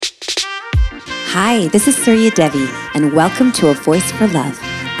Hi, this is Surya Devi, and welcome to A Voice for Love.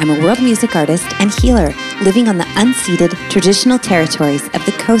 I'm a world music artist and healer living on the unceded traditional territories of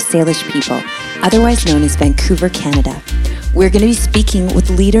the Coast Salish people, otherwise known as Vancouver, Canada. We're going to be speaking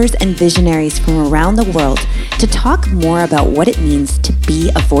with leaders and visionaries from around the world to talk more about what it means to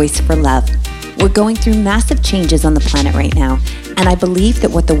be a voice for love. We're going through massive changes on the planet right now, and I believe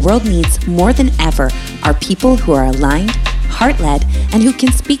that what the world needs more than ever are people who are aligned, heart-led, and who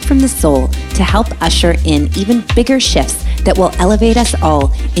can speak from the soul to help usher in even bigger shifts that will elevate us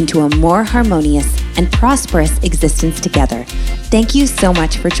all into a more harmonious and prosperous existence together. Thank you so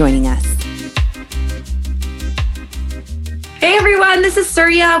much for joining us. Hey everyone, this is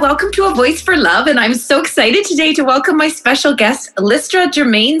Surya. Welcome to A Voice for Love, and I'm so excited today to welcome my special guest, Lystra,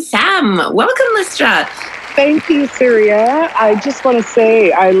 Germaine, Sam. Welcome, Lystra. Thank you, Surya. I just want to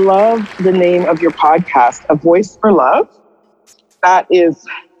say I love the name of your podcast, A Voice for Love. That is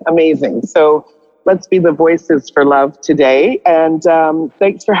amazing. So let's be the voices for love today. And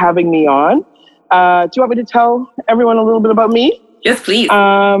thanks for having me on. Do you want me to tell everyone a little bit about me? Yes, please.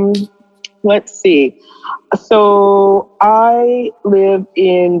 Let's see. So I live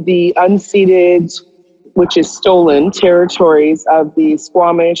in the unceded, which is stolen, territories of the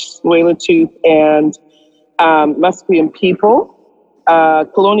Squamish, Tsleil-Waututh, and Musqueam people,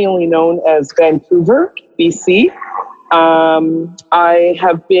 colonially known as Vancouver, BC. I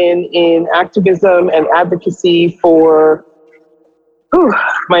have been in activism and advocacy for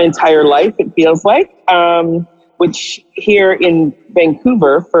my entire life, it feels like, which here in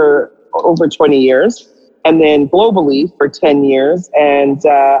Vancouver for over 20 years, and then globally for 10 years. And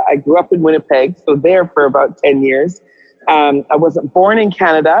I grew up in Winnipeg, so there for about 10 years. I wasn't born in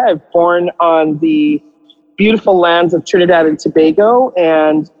Canada. I was born on the beautiful lands of Trinidad and Tobago,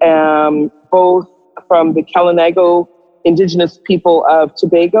 and both from the Kalinago Indigenous people of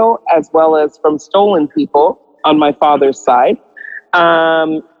Tobago, as well as from stolen people on my father's side.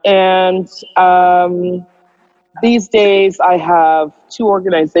 These days I have two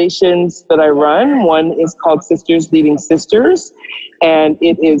organizations that I run. One is called Sisters Leading Sisters, and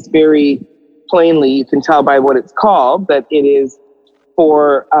it is very plainly, you can tell by what it's called, that it is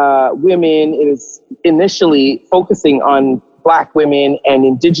for women. It is initially focusing on Black women and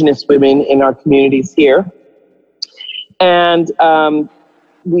Indigenous women in our communities here. And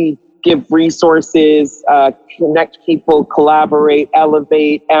we give resources, connect people, collaborate,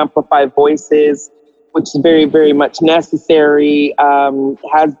 elevate, amplify voices, which is very, very much necessary,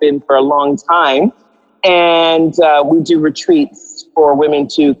 has been for a long time. And we do retreats for women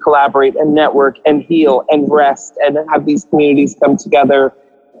to collaborate and network and heal and rest and have these communities come together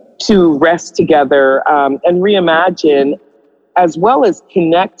to rest together and reimagine, as well as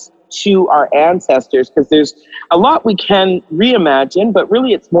connect to our ancestors, because there's a lot we can reimagine, but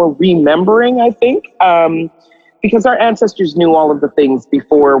really it's more remembering, I think, because our ancestors knew all of the things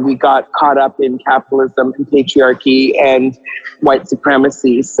before we got caught up in capitalism and patriarchy and white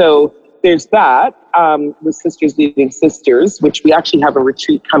supremacy. So there's that with Sisters Leading Sisters, which we actually have a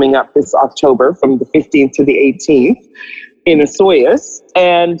retreat coming up this October from the 15th to the 18th in Osoyoos.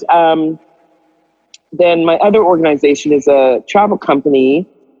 And then my other organization is a travel company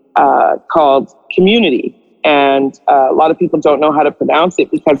called Community. And a lot of people don't know how to pronounce it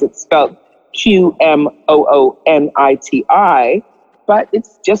because it's spelled Qmooniti, but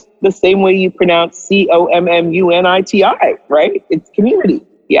it's just the same way you pronounce Communiti, right? It's Community.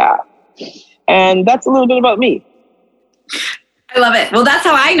 Yeah. And that's a little bit about me. I love it. Well, that's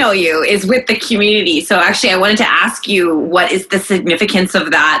how I know you, is with the community. So actually, I wanted to ask you, what is the significance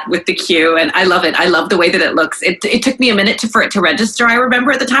of that with the Q? And I love it. I love the way that it looks. It took me a minute for it to register, I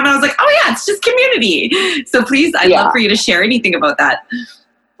remember at the time. And I was like, oh yeah, it's just community. So please, I'd love for you to share anything about that.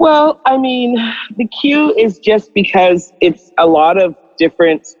 Well, I mean, the Q is just because it's a lot of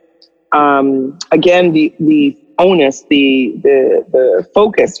different, again, the onus, the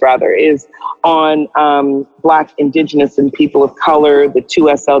focus rather, is on Black, Indigenous, and people of color, the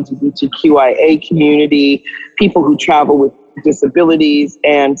 2S LGBTQIA community, people who travel with disabilities,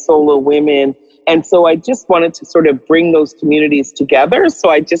 and solo women. And so I just wanted to sort of bring those communities together. So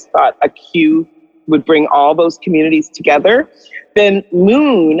I just thought a Q would bring all those communities together. Then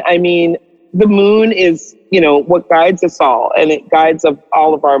moon, I mean, the moon is, what guides us all, and it guides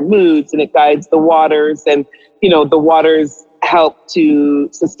all of our moods, and it guides the waters, and, the waters help to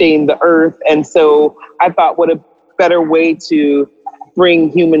sustain the earth. And so I thought, what a better way to bring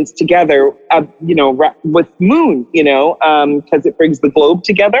humans together, with moon, because it brings the globe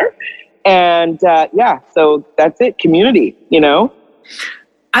together. And so that's it, community,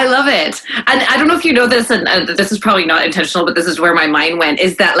 I love it. And I don't know if you know this, and this is probably not intentional, but this is where my mind went,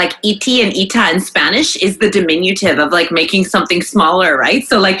 is that like iti and ita in Spanish is the diminutive of like making something smaller, right?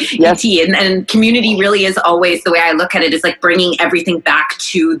 So like Yes. iti and community really is always, the way I look at it, is like bringing everything back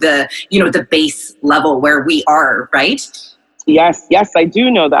to the, the base level where we are, right? Yes, I do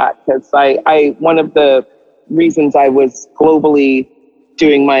know that, because I one of the reasons I was globally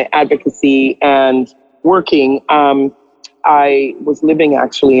doing my advocacy and working, I was living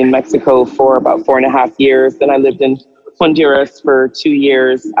actually in Mexico for about 4.5 years. Then I lived in Honduras for 2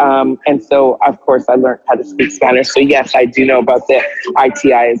 years. And so, of course, I learned how to speak Spanish. So, yes, I do know about the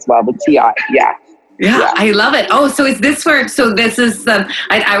ITI as well, the TI. Yeah, I love it. Oh, so is this where, so this is,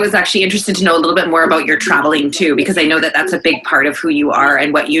 I was actually interested to know a little bit more about your traveling too, because I know that that's a big part of who you are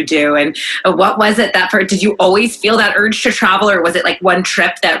and what you do. And what was it did you always feel that urge to travel, or was it like one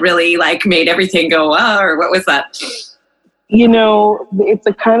trip that really like made everything go, wow, or what was that? It's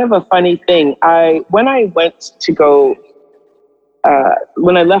a kind of a funny thing. When I left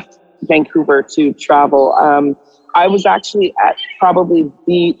Vancouver to travel, I was actually at probably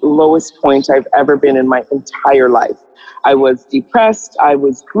the lowest point I've ever been in my entire life. I was depressed. I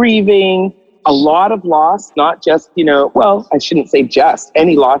was grieving, a lot of loss, not just, I shouldn't say just,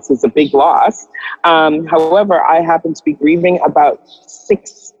 any loss is a big loss. However, I happened to be grieving about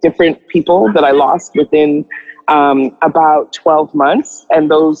 6 different people that I lost within about 12 months.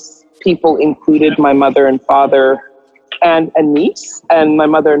 And those people included my mother and father and a niece. And my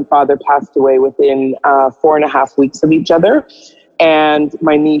mother and father passed away within 4.5 weeks of each other. And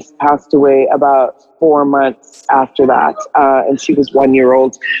my niece passed away about 4 months after that. And she was 1 year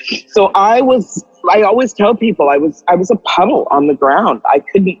old. So I always tell people I was a puddle on the ground. I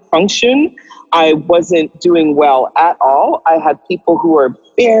couldn't function. I wasn't doing well at all. I had people who are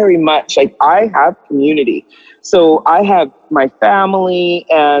very much like, I have community. So I have my family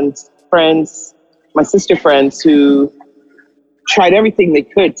and friends, my sister friends, who tried everything they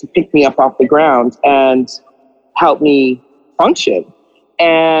could to pick me up off the ground and help me function.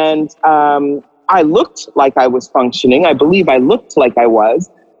 And I looked like I was functioning. I believe I looked like I was,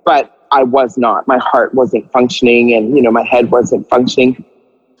 but I was not. My heart wasn't functioning, and my head wasn't functioning.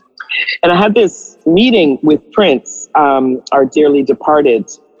 And I had this meeting with Prince, our dearly departed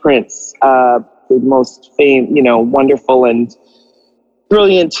Prince, the most wonderful and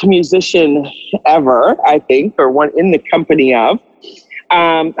brilliant musician ever, I think, or one in the company of.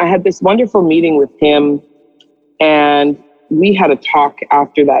 I had this wonderful meeting with him, and we had a talk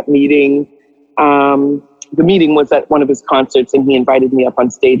after that meeting. The meeting was at one of his concerts, and he invited me up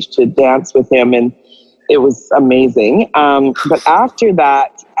on stage to dance with him, and it was amazing. But after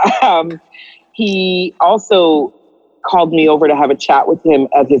that, he also called me over to have a chat with him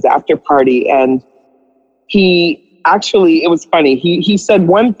at his after party, and it was funny. He said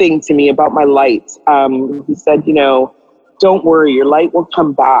one thing to me about my light. He said, don't worry, your light will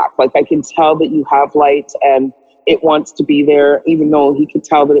come back. Like, I can tell that you have light and it wants to be there, even though he could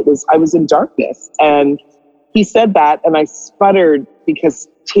tell that I was in darkness. And he said that, and I sputtered because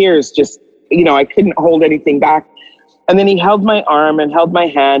tears just, I couldn't hold anything back. And then he held my arm and held my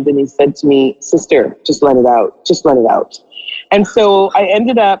hand, and he said to me, "Sister, just let it out. Just let it out." And so I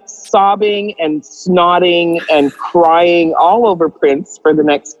ended up sobbing and snotting and crying all over Prince for the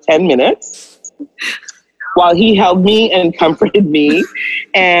next 10 minutes while he held me and comforted me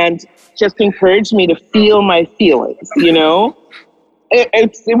and just encouraged me to feel my feelings,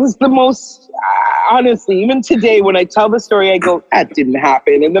 It was the most, honestly, even today when I tell the story, I go, that didn't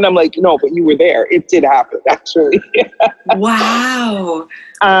happen. And then I'm like, no, but you were there. It did happen, actually. Wow.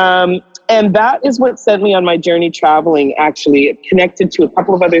 And that is what sent me on my journey traveling, actually. It connected to a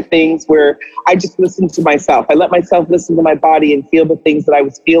couple of other things where I just listened to myself. I let myself listen to my body and feel the things that I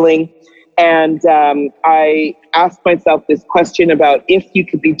was feeling. And I asked myself this question about if you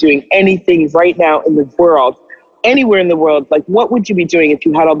could be doing anything right now in the world, anywhere in the world, like what would you be doing if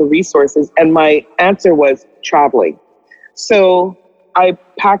you had all the resources? And my answer was traveling. So I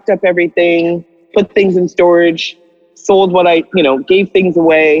packed up everything, put things in storage, sold what I, gave things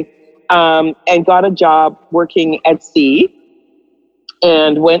away, and got a job working at sea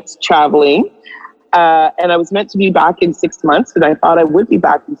and went traveling. And I was meant to be back in 6 months, and I thought I would be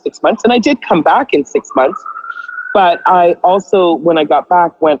back in 6 months. And I did come back in 6 months. But I also, when I got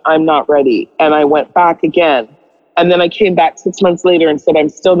back, went, I'm not ready. And I went back again. And then I came back 6 months later and said, I'm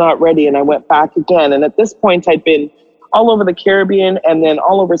still not ready. And I went back again. And at this point, I'd been all over the Caribbean and then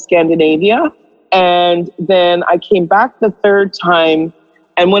all over Scandinavia. And then I came back the third time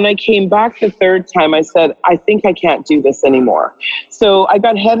And when I came back the third time, I said, I think I can't do this anymore. So I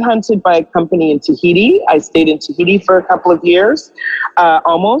got headhunted by a company in Tahiti. I stayed in Tahiti for a couple of years,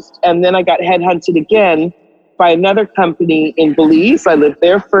 almost. And then I got headhunted again by another company in Belize. I lived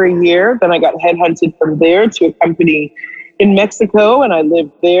there for a year. Then I got headhunted from there to a company in Mexico, and I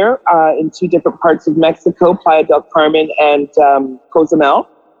lived there in two different parts of Mexico, Playa del Carmen and Cozumel,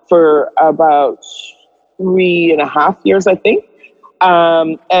 for about 3.5 years, I think.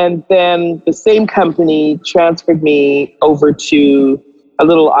 And then the same company transferred me over to a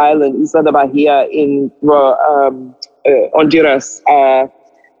little island, Isla de Bahia in Honduras,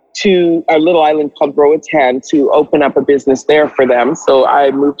 to a little island called Roatan, to open up a business there for them. So I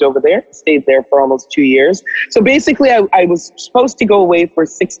moved over there, stayed there for almost 2 years. So basically I was supposed to go away for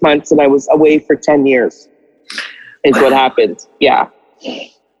 6 months, and I was away for 10 years is what happened. Yeah.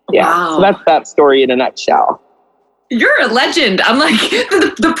 Wow. So that's that story in a nutshell. You're a legend. I'm like,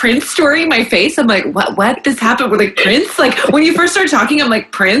 the Prince story, my face, I'm like, what? This happened with like Prince? Like when you first started talking, I'm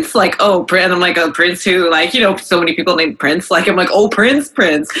like, Prince? Like, oh, Prince. I'm like, oh, Prince who? Like, so many people named Prince. Like, I'm like, oh, Prince.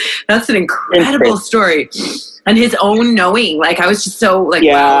 That's an incredible story. And his own knowing, like, I was just so like,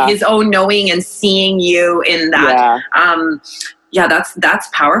 wow, his own knowing and seeing you in that. That's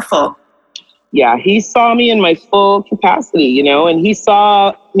powerful. Yeah, he saw me in my full capacity, and he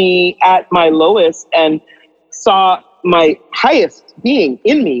saw me at my lowest and saw my highest being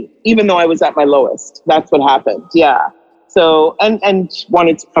in me, even though I was at my lowest. That's what happened. Yeah. So, and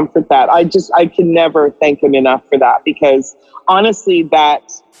wanted to comfort that. I can never thank him enough for that, because honestly,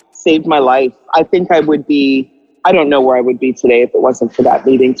 that saved my life. I think I don't know where I would be today if it wasn't for that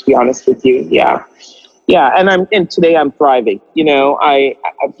meeting, to be honest with you. Yeah. Yeah. And today I'm thriving.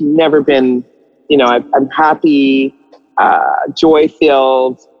 I've never been, I'm happy,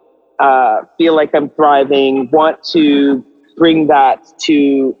 joy-filled, feel like I'm thriving, want to bring that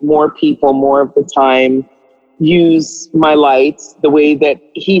to more people more of the time, use my light the way that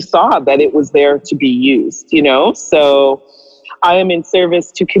he saw that it was there to be used, So I am in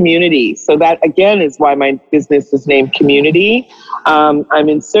service to community. So that, again, is why my business is named Community. I'm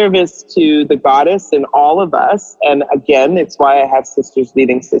in service to the goddess and all of us. And again, it's why I have Sisters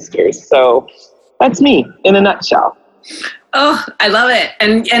Leading Sisters. So that's me in a nutshell. Oh, I love it.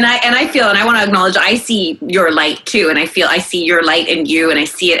 And I feel, and I want to acknowledge, I see your light too. And I see your light in you, and I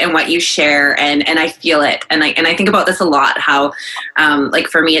see it in what you share, and I feel it. And I think about this a lot, how, like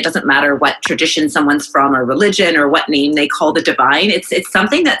for me, it doesn't matter what tradition someone's from or religion or what name they call the divine. It's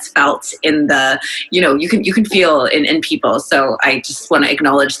something that's felt in the, you can feel in people. So I just want to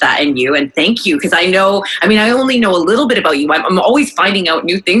acknowledge that in you, and thank you. Cause I only know a little bit about you. I'm always finding out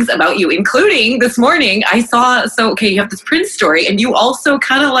new things about you, including this morning I saw, you have this Prince story, and you also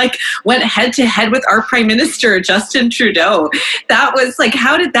kind of like went head to head with our Prime Minister, Justin Trudeau. That was like,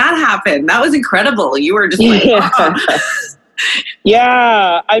 how did that happen? That was incredible. You were just like,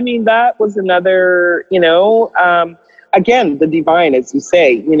 Yeah, that was another, again, the divine, as you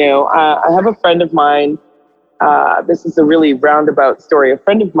say. I have a friend of mine, this is a really roundabout story, a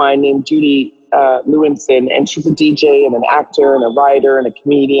friend of mine named Judy Lewinson, and she's a DJ and an actor and a writer and a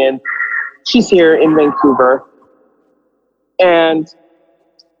comedian. She's here in Vancouver. And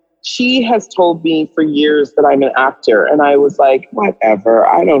she has told me for years that I'm an actor. And I was like, whatever,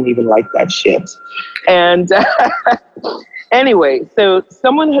 I don't even like that shit. And anyway, so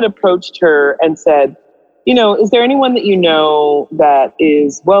someone had approached her and said, is there anyone that you know that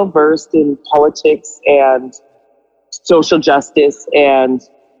is well-versed in politics and social justice and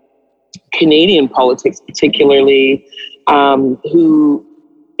Canadian politics particularly, who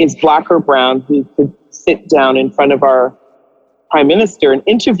is Black or brown, who could sit down in front of our Prime Minister and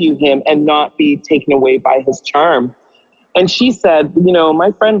interview him and not be taken away by his charm? And she said,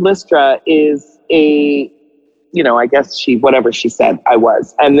 my friend Lystra is I guess whatever she said I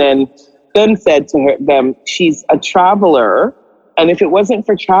was. And then said to them, she's a traveler. And if it wasn't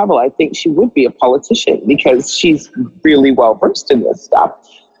for travel, I think she would be a politician, because she's really well versed in this stuff.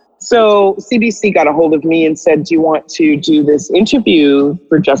 So CBC got a hold of me and said, do you want to do this interview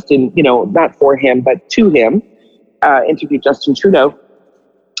for Justin, not for him, but to him, interview Justin Trudeau?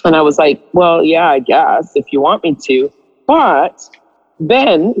 And I was like, well, yeah, I guess, if you want me to. But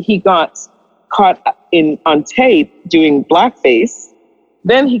then he got caught on tape doing blackface.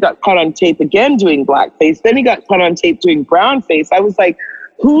 Then he got caught on tape again doing blackface. Then he got caught on tape doing brownface. I was like,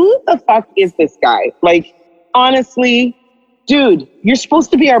 who the fuck is this guy? Like, honestly, dude, you're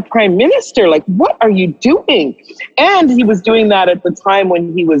supposed to be our Prime Minister. Like, what are you doing? And he was doing that at the time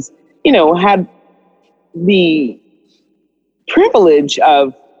when he was, had the privilege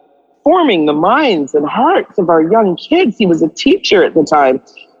of forming the minds and hearts of our young kids. He was a teacher at the time.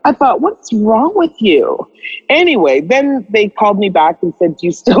 I thought, what's wrong with you? Anyway, then they called me back and said, do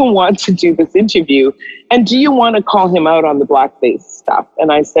you still want to do this interview? And do you want to call him out on the blackface stuff?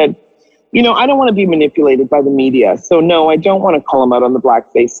 And I said, you know, I don't want to be manipulated by the media. So no, I don't want to call him out on the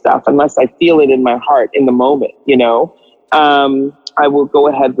blackface stuff unless I feel it in my heart in the moment, you know. I will go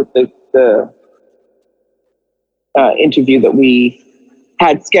ahead with the interview that we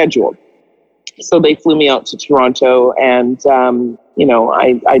had scheduled. So they flew me out to Toronto and, you know,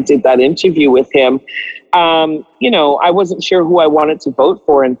 I did that interview with him. You know, I wasn't sure who I wanted to vote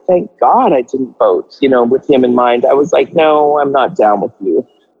for, and thank God I didn't vote, you know, with him in mind. I was like, no, I'm not down with you.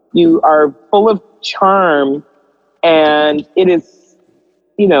 You are full of charm, and it is,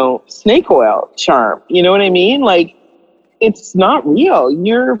 you know, snake oil charm. You know what I mean? Like, it's not real.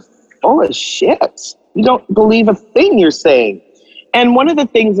 You're full of shit. You don't believe a thing you're saying. And one of the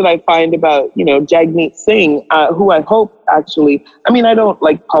things that I find about, you know, Jagmeet Singh, who I hope actually, I mean, I don't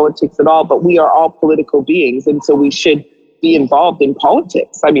like politics at all, but we are all political beings. And so we should be involved in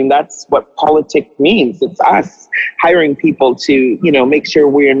politics. I mean, that's what politics means. It's us hiring people to, you know, make sure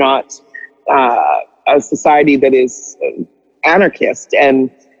we're not a society that is anarchist. And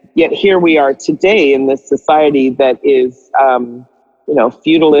yet here we are today in this society that is, you know,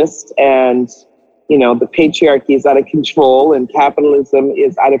 feudalist, and you know, the patriarchy is out of control, and capitalism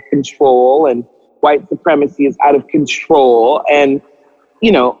is out of control, and white supremacy is out of control. And,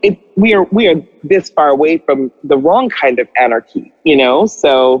 you know, we are this far away from the wrong kind of anarchy, you know?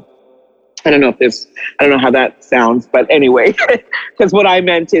 So I don't know how that sounds, but anyway, because what I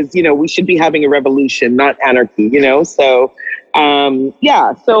meant is, you know, we should be having a revolution, not anarchy, you know? So,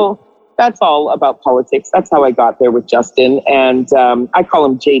 yeah, so that's all about politics. That's how I got there with Justin. And I call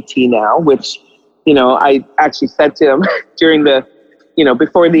him JT now, which, you know, I actually said to him during the, you know,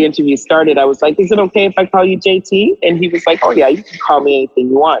 before the interview started, I was like, is it okay if I call you JT? And he was like, oh yeah, you can call me anything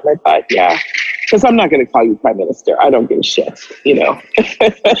you want. And I thought, yeah, because I'm not going to call you Prime Minister. I don't give a shit, you know.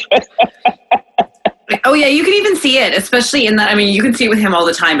 Oh yeah, you can even see it, especially in that. I mean, you can see it with him all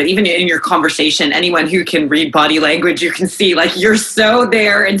the time, but even in your conversation, anyone who can read body language, you can see like you're so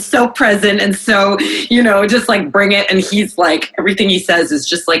there and so present and so, you know, just like bring it. And he's like, everything he says is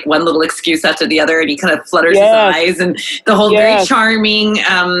just like one little excuse after the other, and he kind of flutters his eyes and the whole very charming.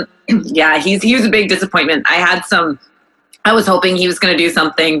 Yeah, he was a big disappointment. I was hoping he was going to do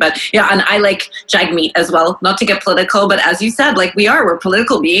something, but yeah, and I like Jagmeet as well, not to get political, but as you said, like we're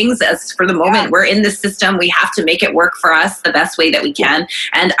political beings. As for the moment, we're in this system. We have to make it work for us the best way that we can.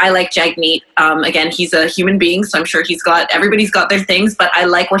 And I like Jagmeet. Again, he's a human being, so I'm sure everybody's got their things, but I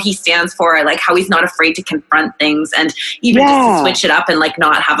like what he stands for. I like how he's not afraid to confront things, and even just to switch it up and like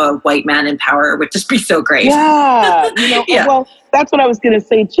not have a white man in power would just be so great. Yeah. You know, well, that's what I was going to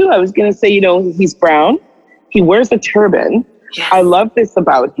say too. I was going to say, you know, he's brown. He wears a turban. Yes. I love this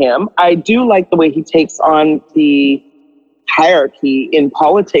about him. I do like the way he takes on the hierarchy in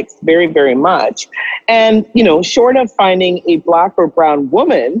politics very, very much. And, you know, short of finding a black or brown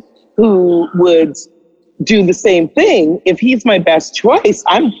woman who would do the same thing, if he's my best choice,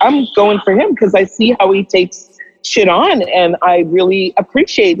 I'm going for him because I see how he takes shit on, and I really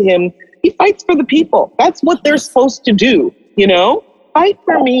appreciate him. He fights for the people. That's what they're supposed to do, you know? Fight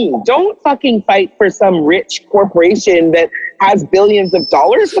for me. Don't fucking fight for some rich corporation that has billions of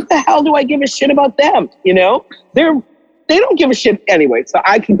dollars. What the hell do I give a shit about them? You know, they don't give a shit anyway. So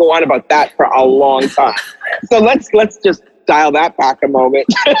I can go on about that for a long time. So let's just dial that back a moment.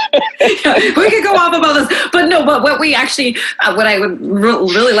 We could go off about this, but what we actually, what I would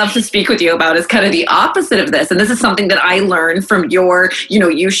really love to speak with you about is kind of the opposite of this. And this is something that I learned from your, you know,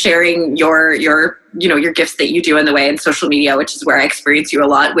 you sharing your you know, your gifts that you do in the way in social media, which is where I experience you a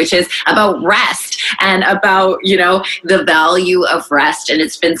lot, which is about rest and about, you know, the value of rest. And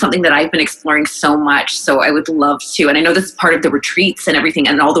it's been something that I've been exploring so much. So I would love to, and I know this is part of the retreats and everything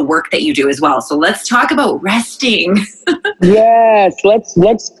and all the work that you do as well. So let's talk about resting. Yes,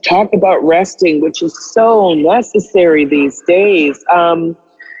 let's talk about resting, which is so necessary these days.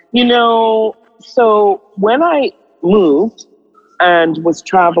 You know, so when I moved and was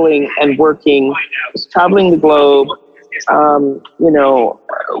traveling and working, was traveling the globe, you know,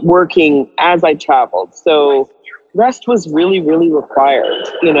 working as I traveled. So rest was really, really required,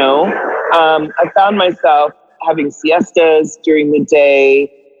 you know. I found myself having siestas during the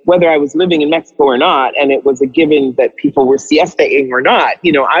day, whether I was living in Mexico or not, and it was a given that people were siestaing or not,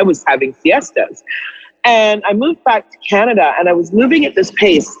 you know, I was having siestas. And I moved back to Canada, and I was moving at this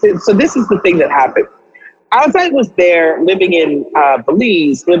pace. So this is the thing that happened. As I was there, living in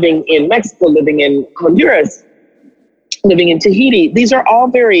Belize, living in Mexico, living in Honduras, living in Tahiti, these are all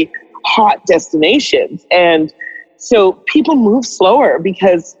very hot destinations. And so people move slower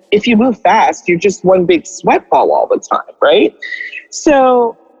because if you move fast, you're just one big sweat ball all the time, right?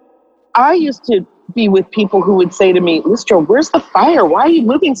 So I used to be with people who would say to me, Lystra, where's the fire? Why are you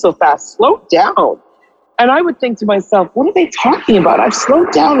moving so fast? Slow down. And I would think to myself, what are they talking about? I've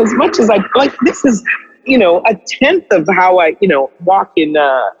slowed down as much as this is, a tenth of how I, walk in,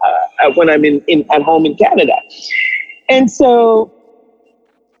 when I'm at home in Canada. And so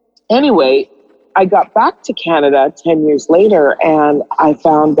anyway, I got back to Canada 10 years later, and I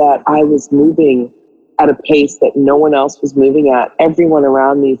found that I was moving at a pace that no one else was moving at. Everyone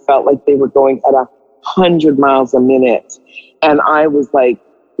around me felt like they were going at 100 miles a minute. And I was like,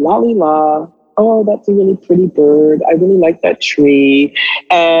 la li la, oh, that's a really pretty bird. I really like that tree.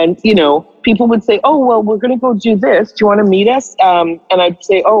 And, people would say, oh, well, we're going to go do this. Do you want to meet us? And I'd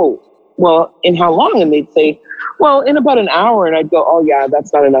say, oh, well, in how long? And they'd say, well, in about an hour. And I'd go, oh, yeah,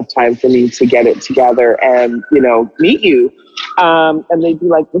 that's not enough time for me to get it together and, meet you. And they'd be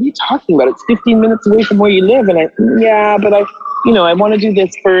like, what are you talking about? It's 15 minutes away from where you live. And but I want to do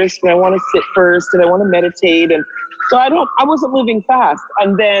this first, and I want to sit first, and I want to meditate. And so I wasn't moving fast.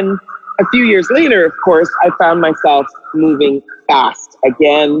 And then a few years later, of course, I found myself moving fast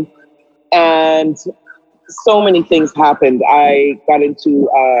again. And so many things happened. I got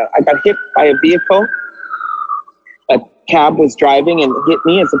hit by a vehicle. A cab was driving and hit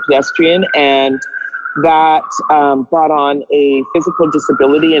me as a pedestrian. And that brought on a physical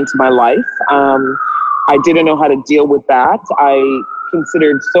disability into my life. I didn't know how to deal with that. I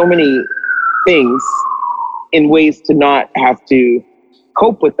considered so many things in ways to not have to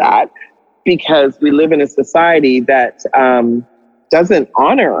cope with that, because we live in a society that doesn't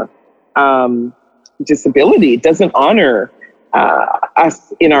honor disability, doesn't honor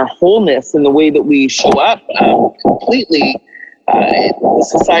us in our wholeness and the way that we show up completely. The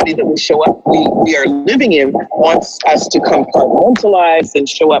society that we show up, we are living in, wants us to compartmentalize and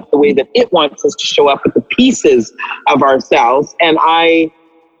show up the way that it wants us to show up with the pieces of ourselves. And I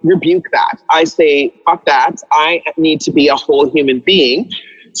rebuke that. I say, fuck that. I need to be a whole human being.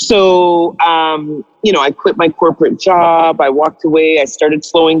 So, I quit my corporate job. I walked away. I started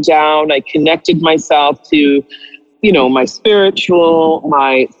slowing down. I connected myself to, my spiritual,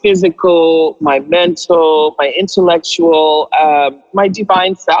 my physical, my mental, my intellectual, my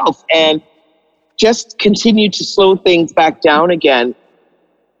divine self, and just continued to slow things back down again.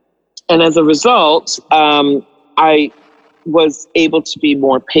 And as a result, I was able to be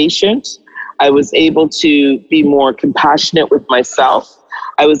more patient. I was able to be more compassionate with myself.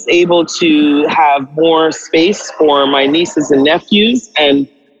 I was able to have more space for my nieces and nephews and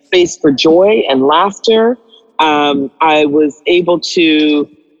space for joy and laughter. I was able to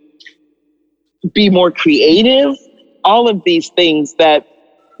be more creative. All of these things that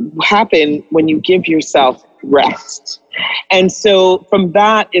happen when you give yourself rest. And so from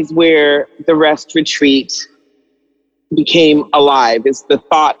that is where the rest retreat became alive, is the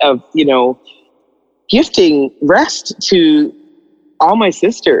thought of, gifting rest to all my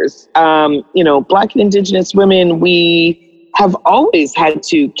sisters. Black and Indigenous women, we have always had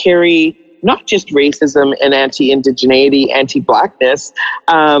to carry not just racism and anti-indigeneity, anti-Blackness.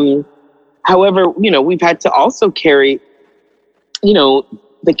 However, we've had to also carry,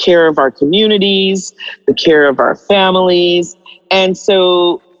 the care of our communities, the care of our families. And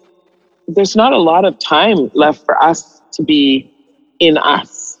so there's not a lot of time left for us to be in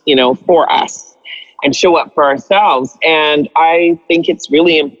us, for us, and show up for ourselves. And I think it's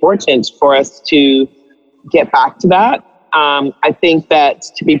really important for us to get back to that. I think that,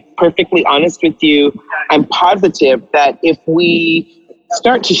 to be perfectly honest with you, I'm positive that if we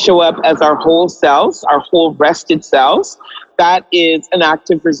start to show up as our whole selves, our whole rested selves, that is an act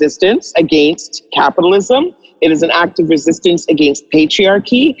of resistance against capitalism. It is an act of resistance against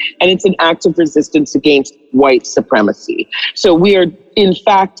patriarchy, and it's an act of resistance against white supremacy. So we are, in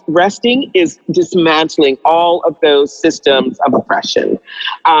fact, resting is dismantling all of those systems of oppression.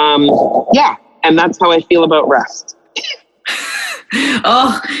 And that's how I feel about rest.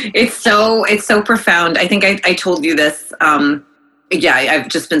 Oh, it's so profound. I think I told you this. I've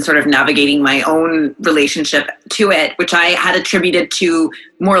just been sort of navigating my own relationship to it, which I had attributed to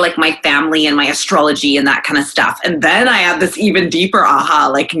more like my family and my astrology and that kind of stuff. And then I had this even deeper aha,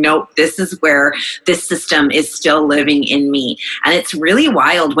 like, nope, this is where this system is still living in me. And it's really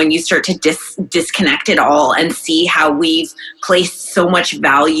wild when you start to disconnect it all and see how we've placed so much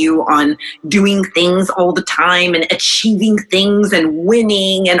value on doing things all the time and achieving things and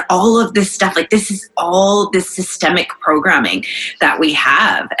winning and all of this stuff. Like, this is all this systemic programming that we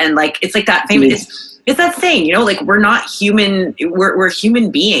have. And like, it's like that famous, It's that saying, you know, like we're not human, we're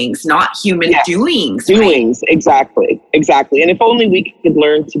human beings, not human doings. Doings, right? Exactly. And if only we could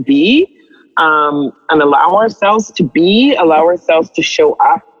learn to be, and allow ourselves to show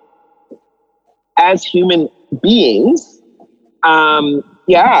up as human beings. I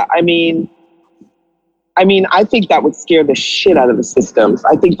think that would scare the shit out of the systems.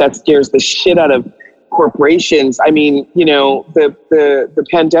 I think that scares the shit out of corporations. I mean, you know, the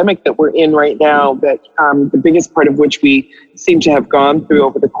pandemic that we're in right now, that the biggest part of which we seem to have gone through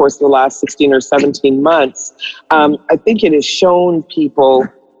over the course of the last 16 or 17 months, I think it has shown people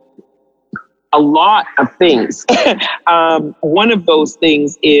a lot of things. One of those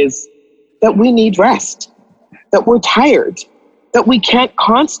things is that we need rest, that we're tired, that we can't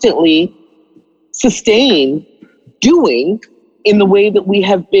constantly sustain doing in the way that we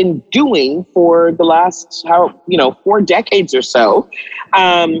have been doing for the last, 4 decades or so.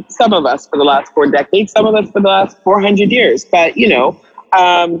 Some of us for the last 4 decades, some of us for the last 400 years. But, we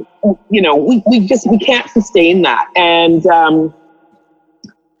can't sustain that. And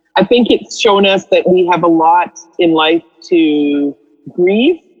I think it's shown us that we have a lot in life to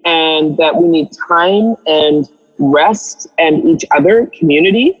grieve, and that we need time and rest and each other,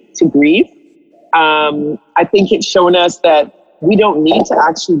 community, to grieve. I think it's shown us that we don't need to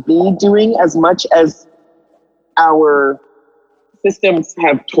actually be doing as much as our systems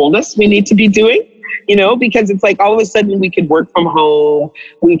have told us we need to be doing, because it's like all of a sudden we could work from home.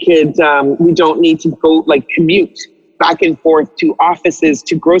 We could, we don't need to go commute back and forth to offices,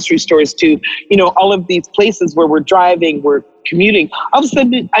 to grocery stores, to, all of these places where we're driving, we're commuting. All of a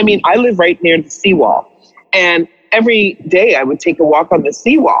sudden, I live right near the seawall, and every day I would take a walk on the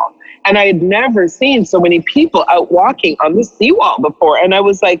seawall. And I had never seen so many people out walking on the seawall before. And I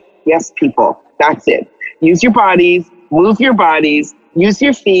was like, yes, people, that's it. Use your bodies, move your bodies, use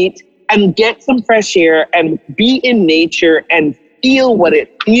your feet, and get some fresh air and be in nature and feel what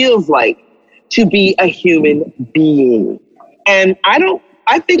it feels like to be a human being. And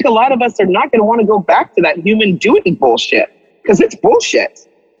I think a lot of us are not going to want to go back to that human doing bullshit, because it's bullshit.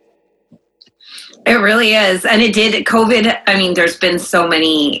 It really is. And it did. COVID,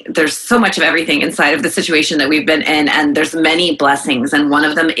 there's so much of everything inside of the situation that we've been in, and there's many blessings. And one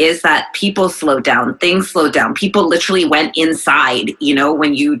of them is that people slowed down, things slowed down. People literally went inside,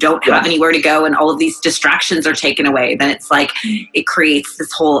 when you don't have anywhere to go and all of these distractions are taken away, then it's like it creates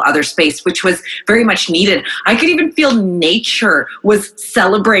this whole other space, which was very much needed. I could even feel nature was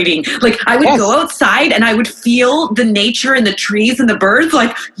celebrating. Like I would go outside and I would feel the nature and the trees and the birds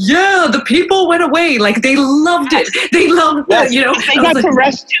like, yeah, the people went away. Like they loved it. They loved it, They got to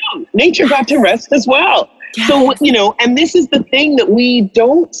rest too. Nature got to rest as well. Yes. So, and this is the thing that we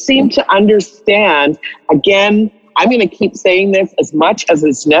don't seem to understand. Again, I'm going to keep saying this as much as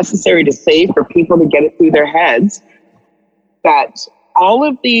it's necessary to say for people to get it through their heads, that all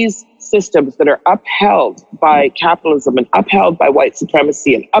of these systems that are upheld by capitalism and upheld by white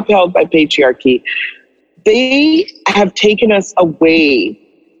supremacy and upheld by patriarchy, they have taken us away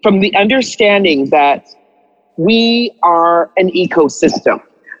from the understanding that we are an ecosystem,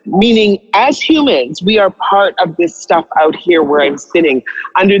 meaning as humans, we are part of this stuff out here where I'm sitting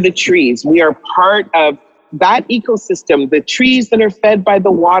under the trees. We are part of that ecosystem, the trees that are fed by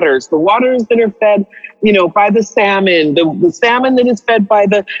the waters that are fed, by the salmon, the salmon that is fed by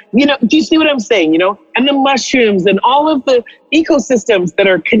the, do you see what I'm saying? And the mushrooms and all of the ecosystems that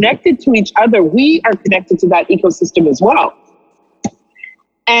are connected to each other, we are connected to that ecosystem as well.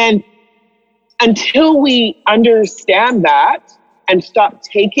 And until we understand that and stop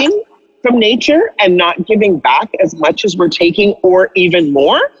taking from nature and not giving back as much as we're taking or even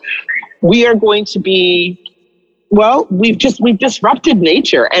more, we are going to be, we've disrupted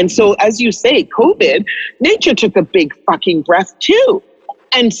nature. And so, as you say, COVID, nature took a big fucking breath too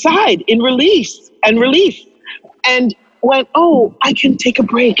and sighed in relief and went, oh, I can take a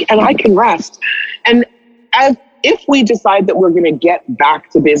break and I can rest. And if we decide that we're going to get back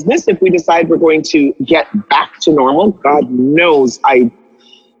to business, if we decide we're going to get back to normal, God knows if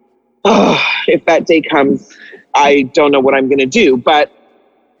that day comes, I don't know what I'm going to do. But,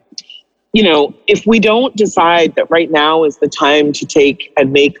 if we don't decide that right now is the time to take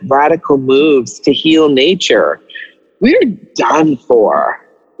and make radical moves to heal nature, we're done for,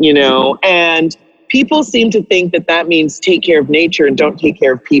 and people seem to think that that means take care of nature and don't take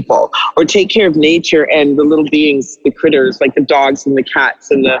care of people, or take care of nature and the little beings, the critters, like the dogs and the cats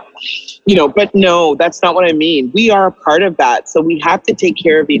and but no, that's not what I mean. We are a part of that. So we have to take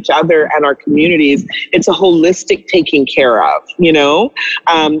care of each other and our communities. It's a holistic taking care of,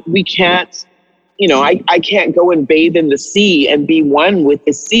 we can't, I can't go and bathe in the sea and be one with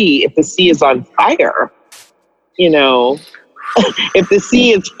the sea if the sea is on fire. If the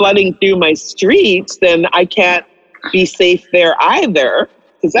sea is flooding through my streets, then I can't be safe there either,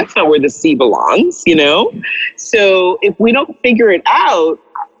 because that's not where the sea belongs, So if we don't figure it out,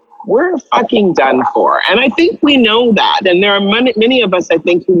 we're fucking done for. And I think we know that. And there are many of us, I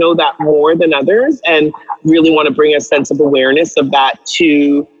think, who know that more than others and really want to bring a sense of awareness of that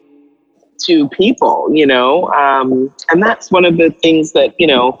to people, and that's one of the things that,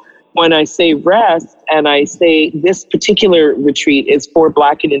 when I say rest and I say this particular retreat is for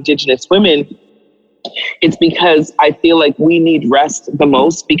Black and Indigenous women, it's because I feel like we need rest the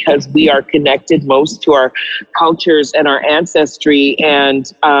most because we are connected most to our cultures and our ancestry.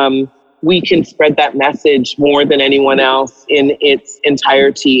 And we can spread that message more than anyone else in its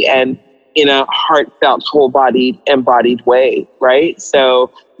entirety and in a heartfelt, whole-bodied, embodied way, right?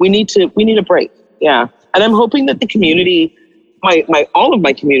 So we need a break. Yeah. And I'm hoping that the community, all of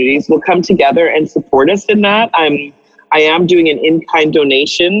my communities will come together and support us in that. I am doing an in-kind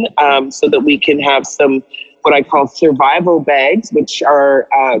donation so that we can have some what I call survival bags, which are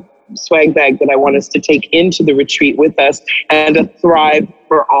swag bag that I want us to take into the retreat with us, and a Thrive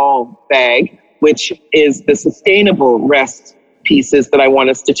for All bag, which is the sustainable rest pieces that I want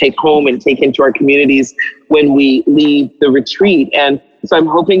us to take home and take into our communities when we leave the retreat. And so I'm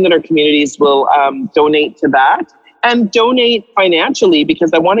hoping that our communities will donate to that and donate financially,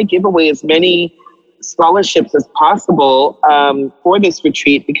 because I want to give away as many scholarships as possible for this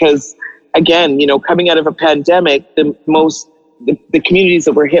retreat, because again, coming out of a pandemic, the communities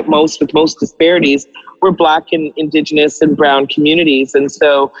that were hit most with most disparities were Black and Indigenous and Brown communities. And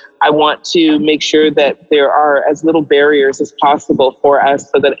so I want to make sure that there are as little barriers as possible for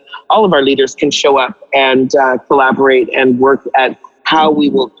us so that all of our leaders can show up and collaborate and work at how we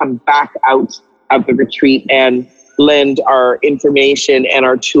will come back out of the retreat and lend our information and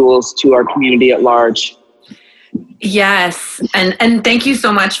our tools to our community at large. Yes. And thank you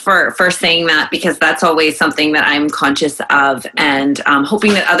so much for saying that, because that's always something that I'm conscious of, and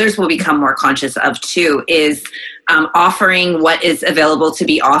hoping that others will become more conscious of too, is offering what is available to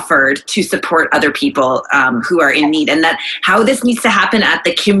be offered to support other people who are in need, and that how this needs to happen at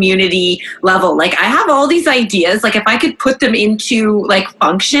the community level. Like, I have all these ideas, like if I could put them into like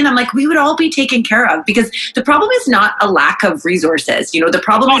function, I'm like, we would all be taken care of, because the problem is not a lack of resources. The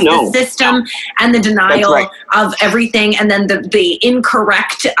problem is the system and the denial of everything, and then the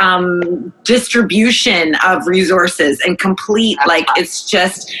incorrect distribution of resources and complete,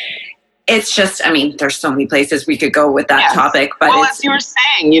 it's just, I mean, there's so many places we could go with that topic, but as you were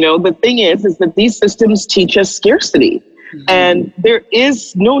saying, the thing is that these systems teach us scarcity. Mm-hmm. And there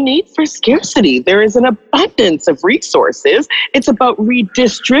is no need for scarcity. There is an abundance of resources. It's about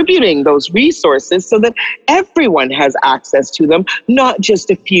redistributing those resources so that everyone has access to them, not just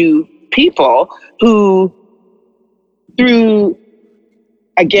a few people who, through,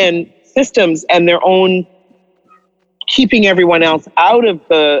 again, systems and their own keeping everyone else out of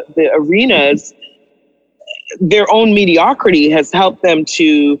the arenas, their own mediocrity has helped them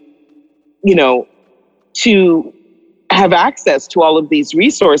to have access to all of these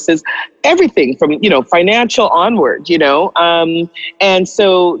resources, everything from, financial onward, and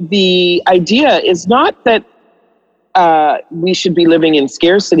so the idea is not that we should be living in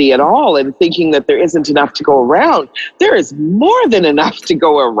scarcity at all and thinking that there isn't enough to go around. There is more than enough to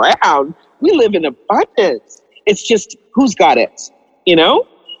go around. We live in abundance. It's just who's got it,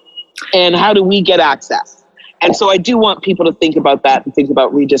 and how do we get access? And so I do want people to think about that and think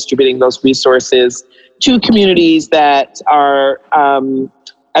about redistributing those resources to communities that are,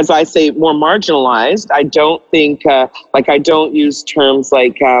 as I say, more marginalized. I don't think, I don't use terms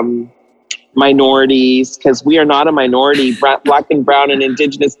like minorities, because we are not a minority. Black and Brown and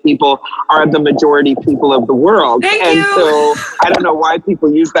Indigenous people are the majority people of the world. Thank you. So I don't know why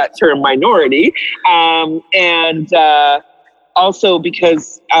people use that term minority. And also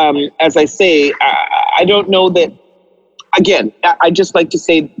because, as I say, I don't know that, again, I just like to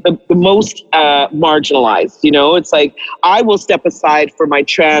say the most marginalized, it's like, I will step aside for my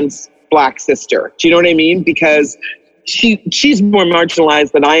trans Black sister. Do you know what I mean? Because she's more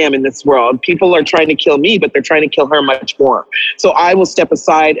marginalized than I am in this world. People are trying to kill me, but they're trying to kill her much more. So I will step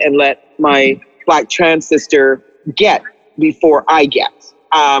aside and let my Black trans sister get before I get.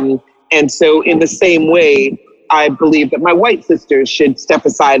 And so in the same way, I believe that my white sisters should step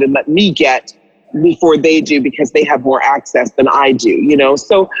aside and let me get before they do, because they have more access than I do,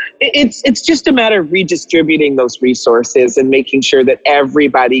 So it's just a matter of redistributing those resources and making sure that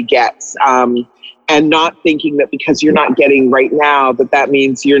everybody gets. and not thinking that because you're not getting right now, that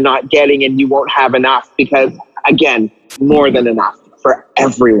means you're not getting and you won't have enough, because again, more than enough for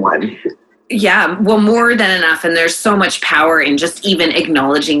everyone. Yeah, well, more than enough. And there's so much power in just even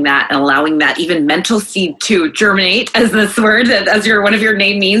acknowledging that and allowing that even mental seed to germinate, as this word, as one of your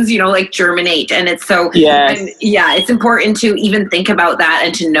name means, like germinate. And it's so, yes. And it's important to even think about that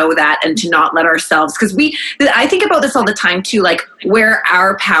and to know that and to not let ourselves, because I think about this all the time too, like where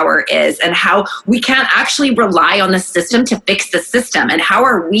our power is and how we can't actually rely on the system to fix the system. And how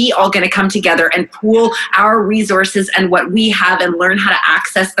are we all going to come together and pool our resources and what we have and learn how to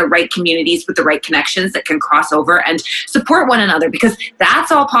access the right communities with the right connections that can cross over and support one another, because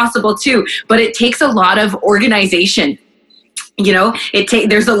that's all possible too. But it takes a lot of organization.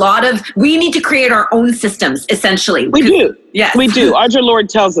 There's a lot of, we need to create our own systems, essentially. We do. Yes. We do. Audre Lorde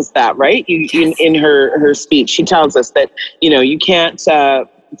tells us that, right? In her speech, she tells us that, you can't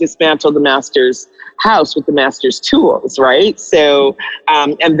dismantle the master's house with the master's tools, right? So,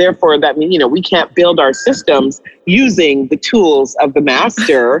 and therefore that means, we can't build our systems using the tools of the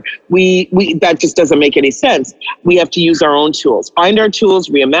master. That just doesn't make any sense. We have to use our own tools, find our tools,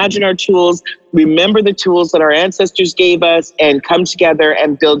 reimagine our tools, remember the tools that our ancestors gave us, and come together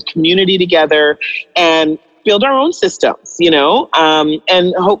and build community together and build our own systems,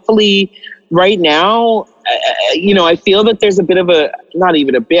 and hopefully right now, I feel that there's a bit of not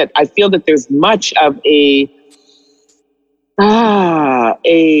even a bit, I feel that there's much of a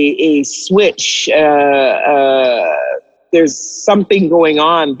switch. There's something going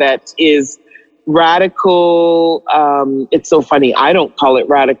on that is radical. It's so funny. I don't call it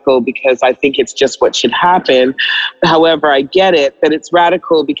radical because I think it's just what should happen. However, I get it that it's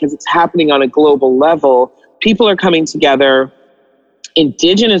radical because it's happening on a global level. People are coming together.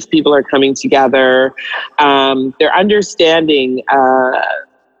 Indigenous people are coming together. They're understanding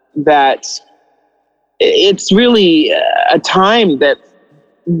that it's really a time that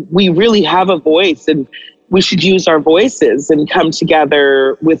we really have a voice, and we should use our voices and come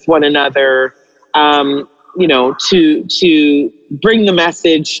together with one another, to bring the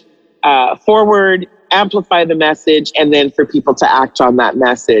message forward, amplify the message, and then for people to act on that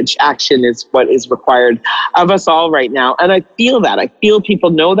message. Action is what is required of us all right now. And I feel that. I feel people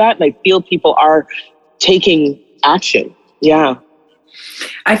know that, and I feel people are taking action. Yeah.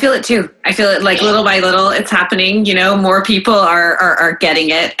 I feel it too. I feel it like little by little it's happening, more people are getting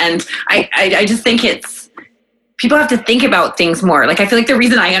it. And I just think people have to think about things more. Like, I feel like the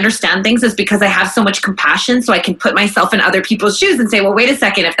reason I understand things is because I have so much compassion, so I can put myself in other people's shoes and say, well, wait a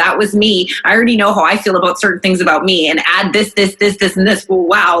second, if that was me, I already know how I feel about certain things about me, and add this, and this. Well,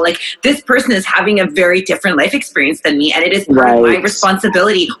 wow, like this person is having a very different life experience than me, and it is part of my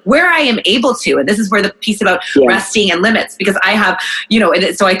responsibility where I am able to. And this is where the piece about resting and limits, because I have,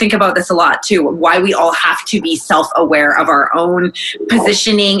 so I think about this a lot too, why we all have to be self-aware of our own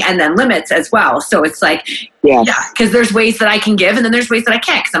positioning and then limits as well. So it's like, because there's ways that I can give, and then there's ways that I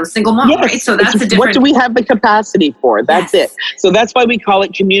can't, because I'm a single mom, right? So that's a different... What do we have the capacity for? That's it. So that's why we call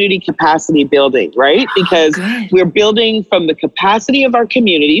it community capacity building, right? Because we're building from the capacity of our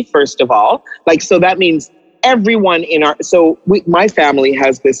community, first of all. So that means everyone in our... my family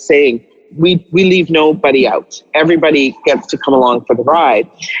has this saying, we leave nobody out. Everybody gets to come along for the ride.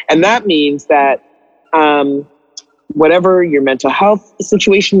 And that means that... whatever your mental health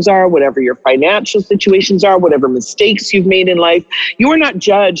situations are, whatever your financial situations are, whatever mistakes you've made in life, you are not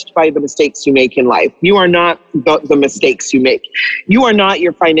judged by the mistakes you make in life. You are not the mistakes you make. You are not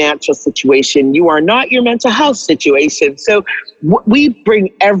your financial situation. You are not your mental health situation. So we bring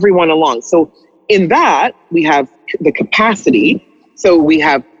everyone along. So in that, we have the capacity. So we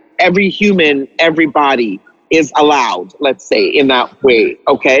have every human, everybody is allowed, let's say, in that way,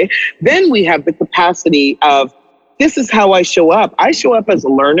 okay? Then we have the capacity of, this is how I show up. I show up as a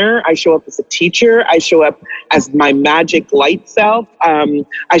learner. I show up as a teacher. I show up as my magic light self.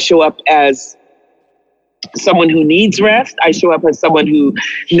 I show up as someone who needs rest. I show up as someone who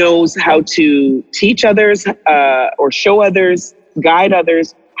knows how to teach others or show others, guide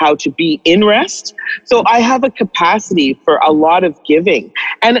others how to be in rest. So I have a capacity for a lot of giving.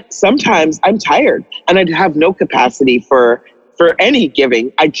 And sometimes I'm tired and I have no capacity for any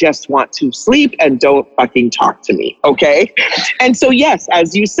giving. I just want to sleep and don't fucking talk to me. Okay. And so, yes,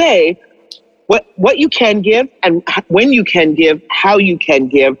 as you say, what you can give and when you can give, how you can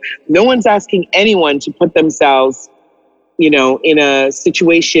give. No one's asking anyone to put themselves, in a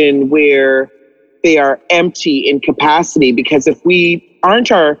situation where they are empty in capacity, because if we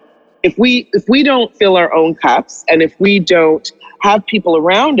don't fill our own cups, and if we don't have people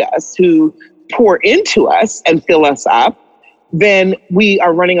around us who pour into us and fill us up, then we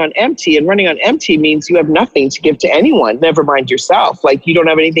are running on empty. And running on empty means you have nothing to give to anyone, never mind yourself. Like, you don't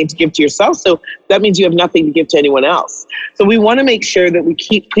have anything to give to yourself. So that means you have nothing to give to anyone else. So we want to make sure that we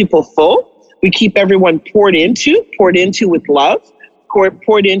keep people full. We keep everyone poured into with love,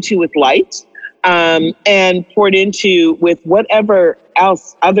 poured into with light, and poured into with whatever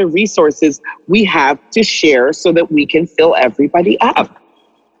else, other resources we have to share so that we can fill everybody up.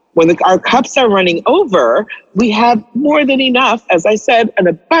 When our cups are running over, we have more than enough, as I said, an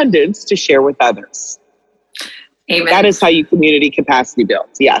abundance to share with others. Amen. That is how you community capacity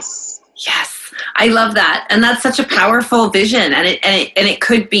builds. Yes. Yes. I love that. And that's such a powerful vision. And it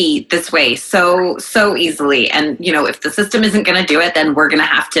could be this way so easily. And, you know, if the system isn't going to do it, then we're going to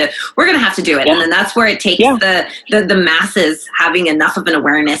have to do it. Yeah. And then that's where it takes the masses having enough of an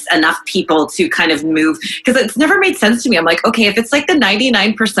awareness, enough people to kind of move. Because it's never made sense to me. I'm like, okay, if it's like the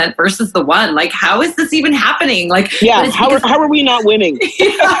 99% versus the 1, like, how is this even happening? Like, yeah, how are we not winning?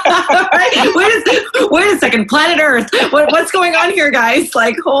 Right? Wait a second, planet Earth. What's going on here, guys?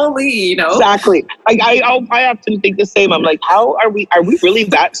 Like, holy, you know. Exactly. Like I often think the same. I'm like, how are we really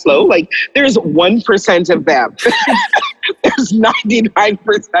that slow? Like, there's 1% of them. There's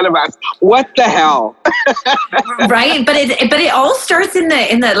 99% of us. What the hell? Right. But it all starts in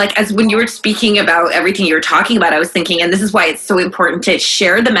the like, as when you were speaking about everything you were talking about, I was thinking, and this is why it's so important to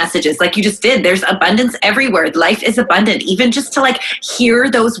share the messages like you just did. There's abundance everywhere. Life is abundant. Even just to like hear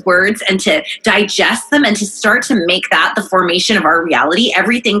those words and to digest them and to start to make that the formation of our reality,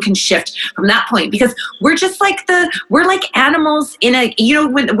 everything can shift from that point, because we're just like we're like animals in a, you know,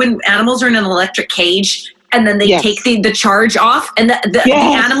 when animals are in an electric cage and then they take the charge off and the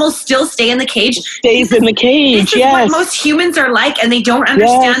animals still stay in the cage. Stays in the cage, This is what most humans are like, and they don't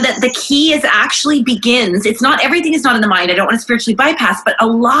understand that the key is actually begins. It's not, everything is not in the mind. I don't want to spiritually bypass, but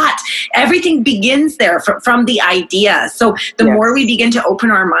everything begins there from the idea. So the more we begin to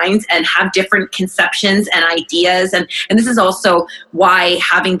open our minds and have different conceptions and ideas, and this is also why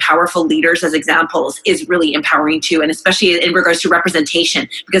having powerful leaders as examples is really empowering too, and especially in regards to representation,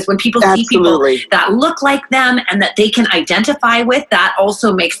 because when people see people that look like them and that they can identify with, that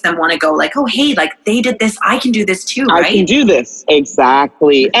also makes them want to go like, oh, hey, like they did this, I can do this too, right? I can do this.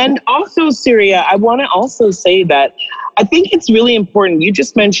 Exactly. And also, Syria, I want to also say that I think it's really important. You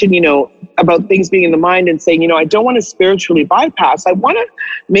just mentioned, you know, about things being in the mind and saying, you know, I don't want to spiritually bypass. I want to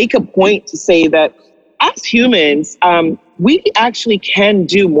make a point to say that as humans, we actually can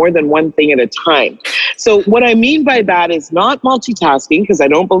do more than one thing at a time. So what I mean by that is not multitasking, because I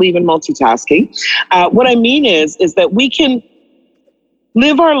don't believe in multitasking. What I mean is that we can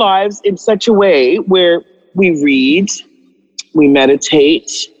live our lives in such a way where we read, we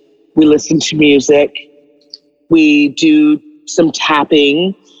meditate, we listen to music, we do some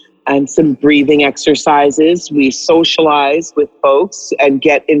tapping and some breathing exercises. We socialize with folks and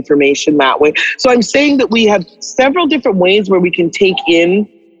get information that way. So I'm saying that we have several different ways where we can take in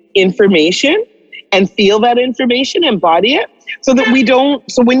information and feel that information, embody it, so that we don't.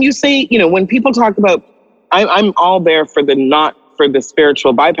 So when you say, you know, when people talk about, I'm all there for not for the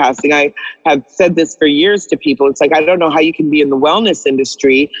spiritual bypassing. I have said this for years to people. It's like, I don't know how you can be in the wellness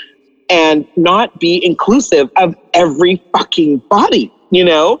industry and not be inclusive of every fucking body, you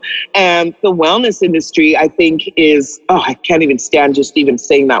know? And the wellness industry, I think, is, I can't even stand just even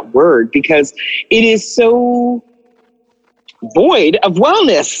saying that word, because it is so void of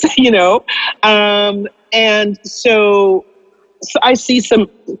wellness, you know? And so I see some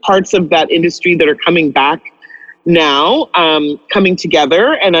parts of that industry that are coming back now, coming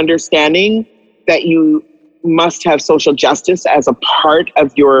together and understanding that you must have social justice as a part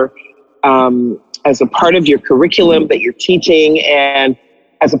of your curriculum that you're teaching, and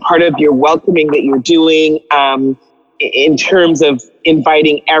as a part of your welcoming that you're doing, in terms of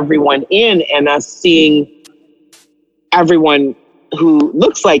inviting everyone in and us seeing everyone who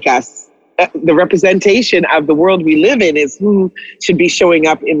looks like us. The representation of the world we live in is who should be showing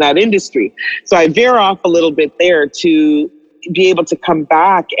up in that industry. So I veer off a little bit there to be able to come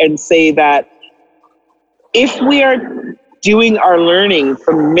back and say that if we are doing our learning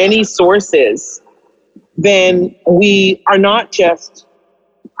from many sources, then we are not just,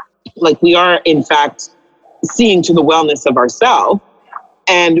 like, we are in fact seeing to the wellness of ourselves,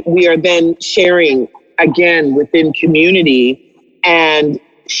 and we are then sharing again within community and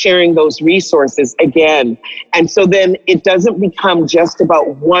sharing those resources again. And so then it doesn't become just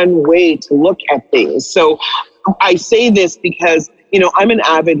about one way to look at things. So I say this because, you know, I'm an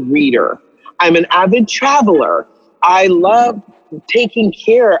avid reader. I'm an avid traveler. I love taking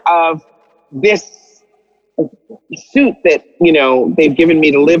care of this suit that, they've given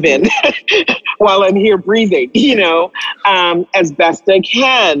me to live in while I'm here breathing, as best I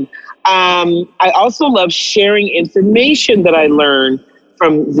can. I also love sharing information that I learn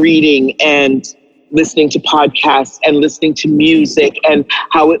from reading and listening to podcasts and listening to music and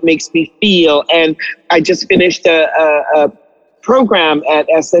how it makes me feel. And I just finished a program at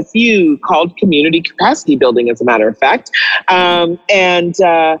SFU called Community Capacity Building, as a matter of fact.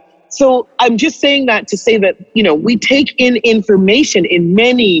 So I'm just saying that to say that, we take in information in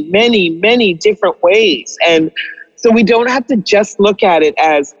many, many, many different ways. And so we don't have to just look at it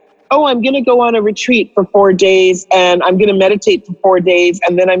as, oh, I'm going to go on a retreat for 4 days and I'm going to meditate for 4 days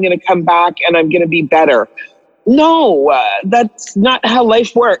and then I'm going to come back and I'm going to be better. No, that's not how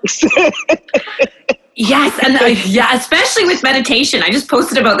life works. Yes. And especially with meditation. I just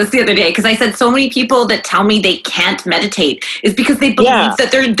posted about this the other day because I said so many people that tell me they can't meditate is because they believe that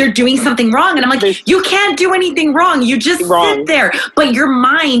they're doing something wrong. And I'm like, you can't do anything wrong. You just sit there. But your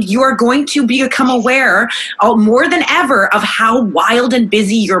mind, you are going to become aware more than ever of how wild and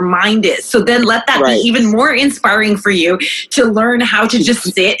busy your mind is. So then let that be even more inspiring for you to learn how to just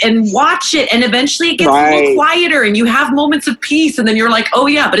sit and watch it. And eventually it gets a little quieter and you have moments of peace. And then you're like, oh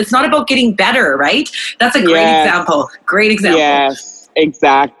yeah, but it's not about getting better, right? That's a great example. Great example. Yes,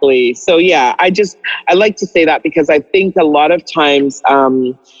 exactly. So I like to say that because I think a lot of times,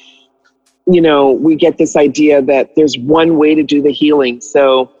 we get this idea that there's one way to do the healing.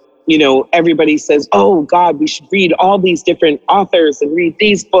 So, everybody says, oh God, we should read all these different authors and read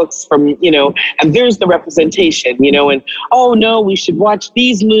these books from, and there's the representation, and oh no, we should watch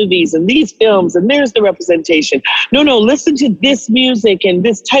these movies and these films and there's the representation. No, listen to this music and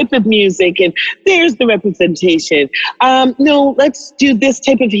this type of music and there's the representation. No, let's do this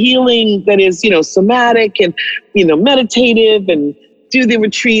type of healing that is, somatic and, meditative and do the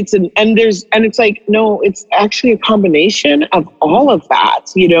retreats and it's like, no, it's actually a combination of all of that,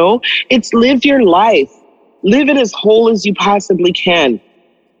 it's live your life, live it as whole as you possibly can.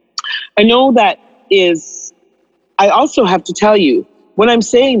 I know I also have to tell you, when I'm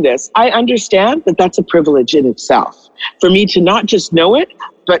saying this, I understand that that's a privilege in itself for me to not just know it,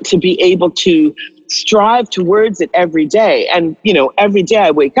 but to be able to strive towards it every day. And, every day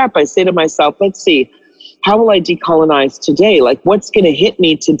I wake up, I say to myself, let's see, how will I decolonize today? Like, what's going to hit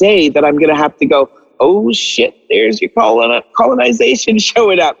me today that I'm going to have to go, oh shit, there's your colonization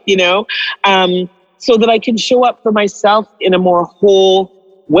showing up, so that I can show up for myself in a more whole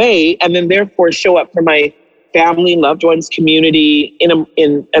way, and then therefore show up for my family, loved ones, community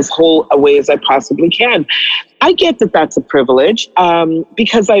in as whole a way as I possibly can. I get that that's a privilege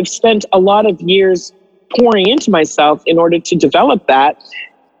because I've spent a lot of years pouring into myself in order to develop that.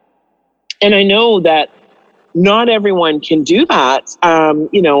 And I know that not everyone can do that. I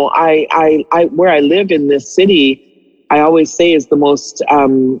where I live in this city, I always say is the most,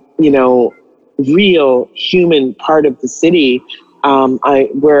 real human part of the city.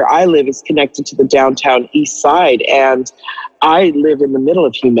 Where I live is connected to the downtown east side, and I live in the middle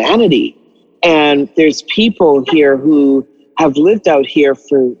of humanity. And there's people here who have lived out here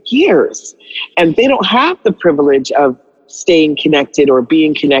for years, and they don't have the privilege of staying connected or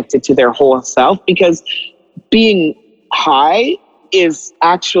being connected to their whole self, because being high is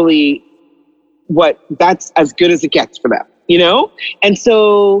actually that's as good as it gets for them, And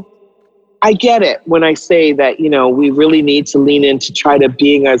so I get it when I say that, we really need to lean into try to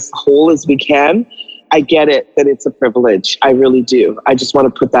being as whole as we can. I get it that it's a privilege. I really do. I just want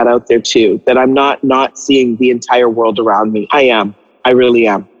to put that out there too, that I'm not seeing the entire world around me. I am. I really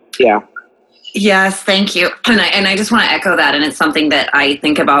am. Yeah. Yes, thank you. And I just want to echo that. And it's something that I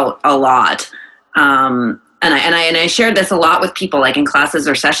think about a lot. And I shared this a lot with people, like in classes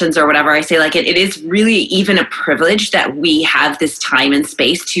or sessions or whatever. I say, like, it is really even a privilege that we have this time and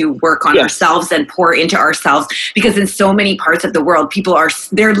space to work on ourselves and pour into ourselves, because in so many parts of the world,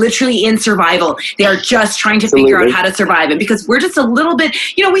 they're literally in survival. They are just trying to figure out how to survive. And because we're just a little bit,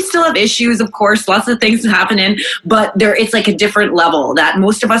 we still have issues, of course, lots of things happening, but it's like a different level that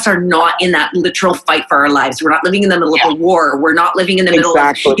most of us are not in that literal fight for our lives. We're not living in the middle of a war. We're not living in the middle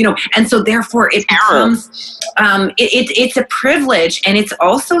of, and so therefore it becomes, it's a privilege, and it's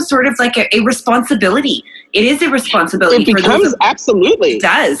also sort of like a responsibility. It is a responsibility. It becomes absolutely. It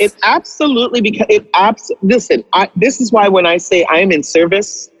does. It absolutely becomes. Listen, this is why when I say I am in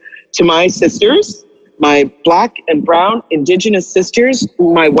service to my sisters, my Black and Brown Indigenous sisters,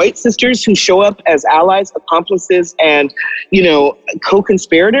 my white sisters who show up as allies, accomplices, and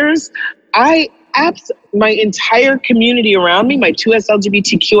co-conspirators, my entire community around me, my 2S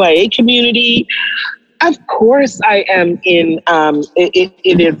LGBTQIA community, Of course I am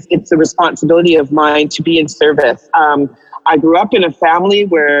it's a responsibility of mine to be in service. I grew up in a family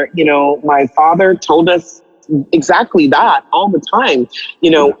where, my father told us exactly that all the time.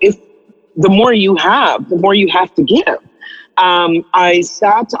 If the more you have, the more you have to give. I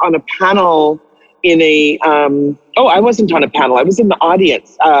sat on a panel in I wasn't on a panel. I was in the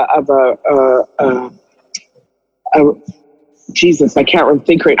audience of I can't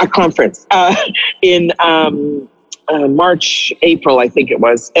think right, a conference in March, April, I think it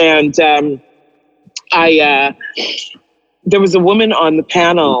was. And there was a woman on the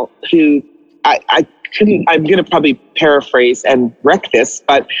panel who I'm going to probably paraphrase and wreck this,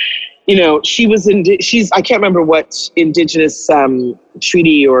 but I can't remember what indigenous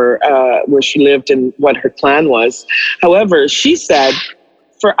treaty or where she lived and what her clan was. However, she said,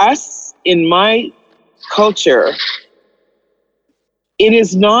 for us in my culture, it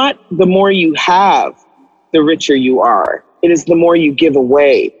is not the more you have, the richer you are. It is the more you give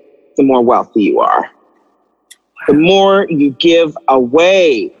away, the more wealthy you are. The more you give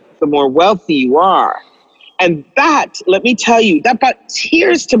away, the more wealthy you are. And that, let me tell you, that brought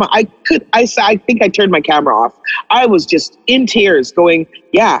tears to I think I turned my camera off. I was just in tears going,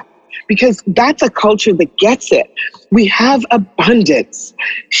 yeah, because that's a culture that gets it. We have abundance.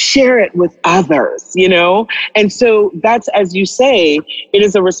 Share it with others, And so that's, as you say, it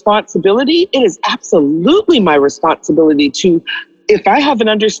is a responsibility. It is absolutely my responsibility to, if I have an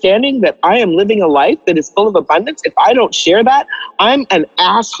understanding that I am living a life that is full of abundance, if I don't share that, I'm an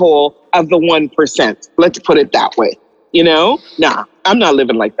asshole of the 1%. Let's put it that way. Nah, I'm not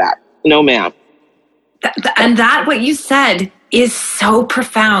living like that. No, ma'am. And that, what you said, is so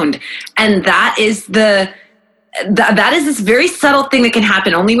profound. And that is that is this very subtle thing that can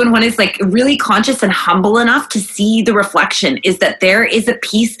happen only when one is like really conscious and humble enough to see the reflection, is that there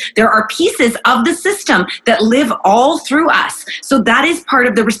are pieces of the system that live all through us. So that is part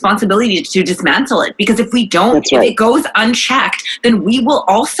of the responsibility to dismantle it, because if we don't, if it goes unchecked, then we will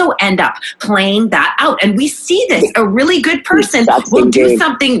also end up playing that out. And we see this, a really good person will do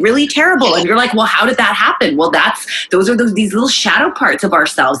something really terrible. And you're like, well, how did that happen? Well, these little shadow parts of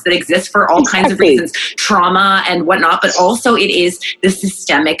ourselves that exist for all kinds of reasons, trauma and whatnot, but also it is the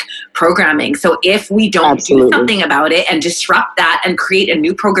systemic programming. So if we don't do something about it and disrupt that and create a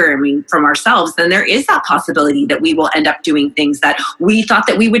new programming from ourselves, then there is that possibility that we will end up doing things that we thought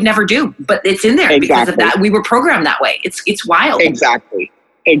that we would never do, but it's in there because of that. We were programmed that way. It's wild. Exactly.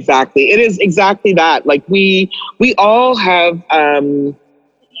 It is exactly that. Like we all have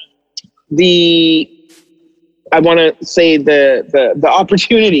I want to say the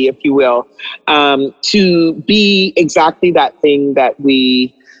opportunity, if you will, to be exactly that thing that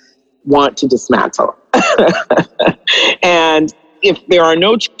we want to dismantle. And if there are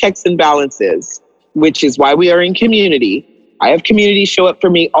no checks and balances, which is why we are in community, I have community show up for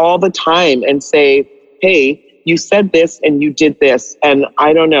me all the time and say, hey, you said this and you did this. And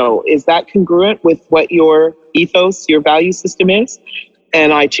I don't know, is that congruent with what your ethos, your value system is?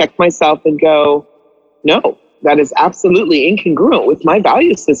 And I check myself and go, no. That is absolutely incongruent with my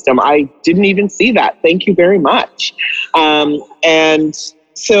value system. I didn't even see that. Thank you very much. And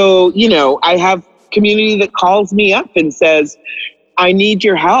so, I have community that calls me up and says, I need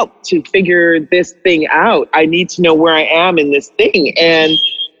your help to figure this thing out. I need to know where I am in this thing. And,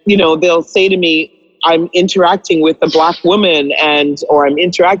 they'll say to me, I'm interacting with a Black woman or I'm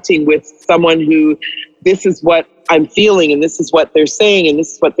interacting with someone who this is what I'm feeling and this is what they're saying and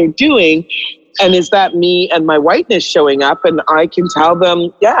this is what they're doing. And is that me and my whiteness showing up? And I can tell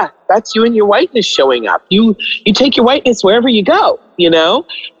them, yeah, that's you and your whiteness showing up. You take your whiteness wherever you go,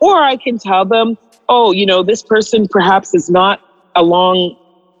 Or I can tell them, oh, this person perhaps is not along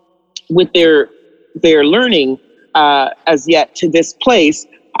with their learning as yet to this place.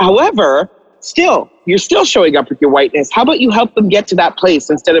 However, you're still showing up with your whiteness. How about you help them get to that place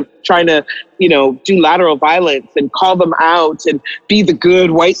instead of trying to, do lateral violence and call them out and be the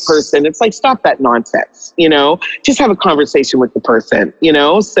good white person? It's like, stop that nonsense, just have a conversation with the person,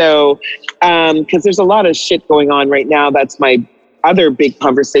 So, because there's a lot of shit going on right now. That's my other big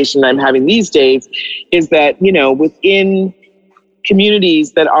conversation I'm having these days is that, within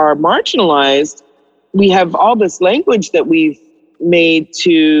communities that are marginalized, we have all this language that we've made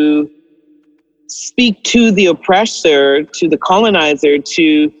to speak to the oppressor, to the colonizer,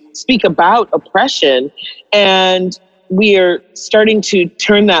 to speak about oppression. And we are starting to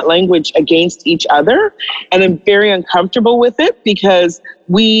turn that language against each other. And I'm very uncomfortable with it because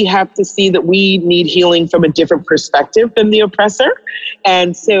we have to see that we need healing from a different perspective than the oppressor.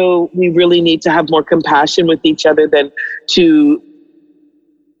 And so we really need to have more compassion with each other than to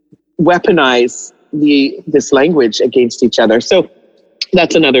weaponize this language against each other. So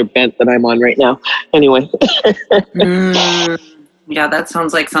that's another bent that I'm on right now. Anyway. Yeah, that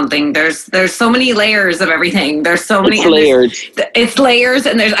sounds like something. There's so many layers of everything. There's so many. It's layered. It's layers,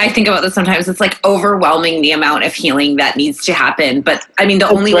 and I think about this sometimes. It's like overwhelming the amount of healing that needs to happen. But I mean, the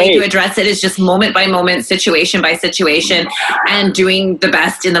only way to address it is just moment by moment, situation by situation, and doing the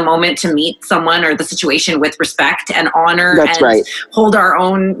best in the moment to meet someone or the situation with respect and honor. That's and hold our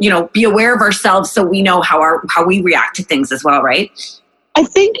own. Be aware of ourselves so we know how we react to things as well, right? I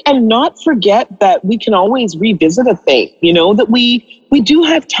think, and not forget that we can always revisit a thing, that we do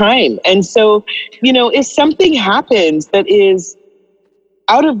have time. And so, if something happens that is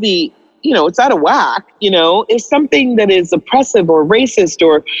out of the, it's out of whack, if something that is oppressive or racist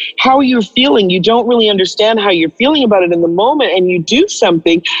or how you're feeling, you don't really understand how you're feeling about it in the moment and you do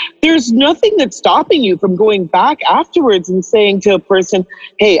something, there's nothing that's stopping you from going back afterwards and saying to a person,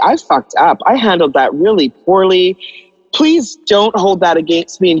 hey, I fucked up. I handled that really poorly. Please don't hold that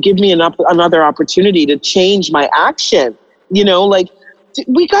against me and give me another opportunity to change my action. We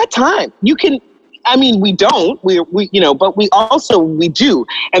got time. You can, we don't, but we do.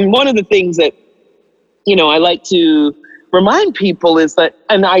 And one of the things that, I like to remind people is that,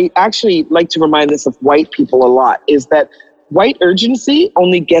 and I actually like to remind this of white people a lot, is that white urgency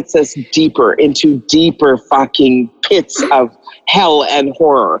only gets us deeper into deeper fucking pits of hell and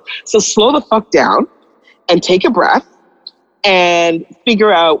horror. So slow the fuck down and take a breath and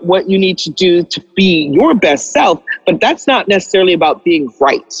figure out what you need to do to be your best self. But that's not necessarily about being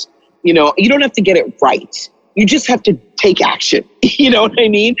right. You don't have to get it right. You just have to take action. You know what I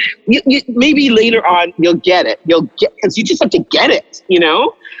mean? Maybe later on you'll get it. Because you just have to get it,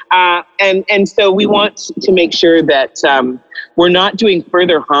 And so we want to make sure that we're not doing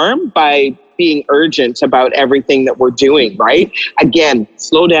further harm by being urgent about everything that we're doing, right? Again,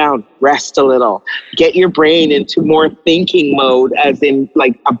 slow down, rest a little, get your brain into more thinking mode, as in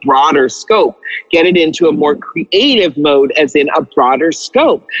like a broader scope, get it into a more creative mode, as in a broader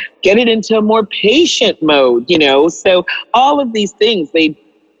scope, get it into a more patient mode, so all of these things,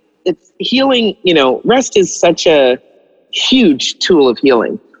 it's healing, rest is such a huge tool of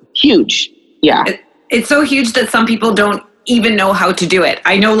healing. Huge. Yeah. It's so huge that some people don't even know how to do it.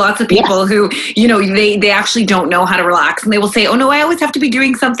 I know lots of people who, they actually don't know how to relax, and they will say, oh no, I always have to be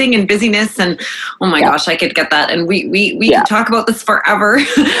doing something in busyness. And oh my gosh, I could get that. And we can talk about this forever. We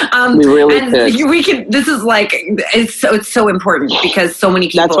really could. This is like, it's so important because so many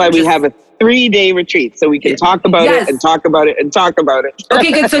people. That's why we have a 3-day retreat, so we can talk about it and talk about it and talk about it.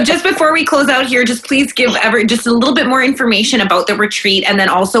 Okay, good. So just before we close out here, just please give just a little bit more information about the retreat, and then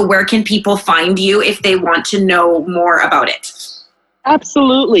also where can people find you if they want to know more about it?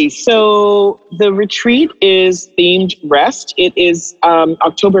 Absolutely. So the retreat is themed rest. It is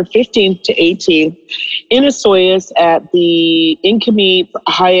October 15th to 18th in Osoyoos at the Incomeet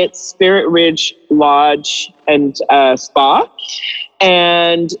Hyatt Spirit Ridge Lodge and Spa.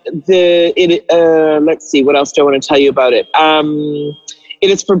 And let's see, what else do I want to tell you about it? It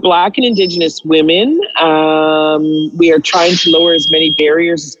is for Black and Indigenous women. We are trying to lower as many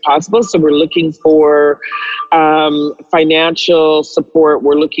barriers as possible. So we're looking for financial support.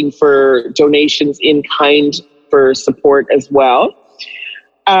 We're looking for donations in kind for support as well.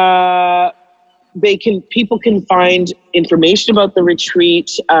 People can find information about the retreat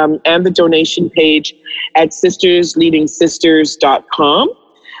and the donation page at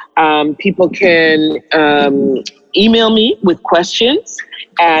sistersleadingsisters.com. People can email me with questions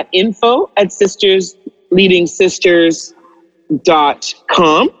at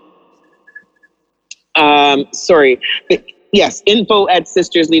info@sistersleadingsisters.com.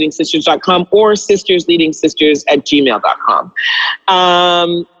 info@sistersleadingsisters.com or sistersleadingsisters@gmail.com.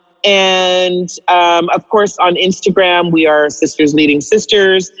 And of course, on Instagram, we are Sisters Leading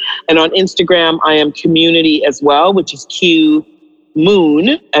Sisters. And on Instagram, I am community as well, which is Q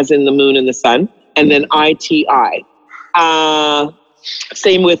Moon, as in the moon and the sun, and then ITI.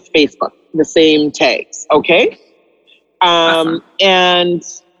 Same with Facebook, the same tags. Okay. Awesome. And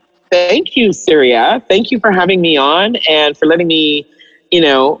thank you, Syria. Thank you for having me on and for letting me,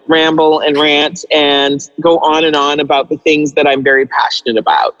 ramble and rant and go on and on about the things that I'm very passionate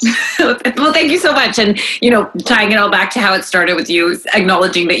about. Well, thank you so much. And, tying it all back to how it started with you,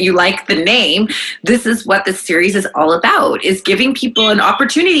 acknowledging that you like the name, this is what this series is all about, is giving people an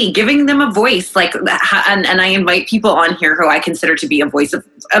opportunity, giving them a voice. And I invite people on here who I consider to be a voice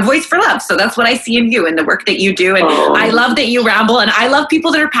for love. So that's what I see in you and the work that you do. And I love that you ramble, and I love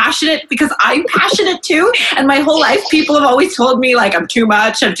people that are passionate because I'm passionate too. And my whole life, people have always told me, like, I'm too too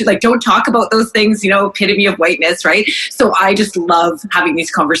much. I'm too, like, don't talk about those things, epitome of whiteness, right? So I just love having these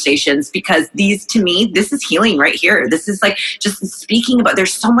conversations because these, to me, this is healing right here. This is like just speaking about,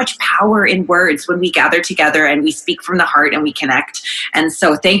 there's so much power in words when we gather together and we speak from the heart and we connect. And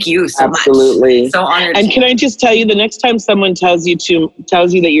so thank you so much. Absolutely. So honored. And can I just tell you, the next time someone tells you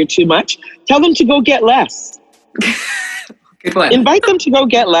that you're too much, tell them to go get less. Good one. Invite them to go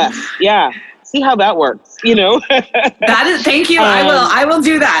get less. Yeah. See how that works, That is, thank you. I will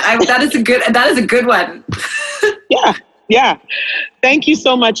do that. That is a good one. Yeah. Thank you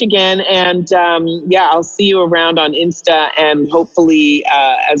so much again. And I'll see you around on Insta, and hopefully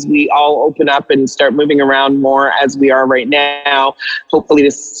as we all open up and start moving around more as we are right now, hopefully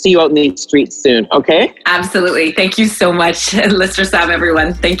to see you out in the streets soon. Okay? Absolutely. Thank you so much, Lystra Sam,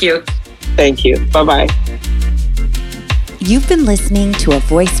 everyone. Thank you. Thank you. Bye-bye. You've been listening to A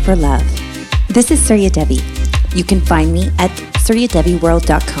Voice for Love. This is Surya Devi. You can find me at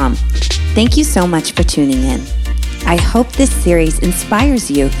suryadeviworld.com. Thank you so much for tuning in. I hope this series inspires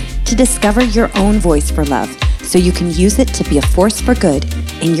you to discover your own voice for love so you can use it to be a force for good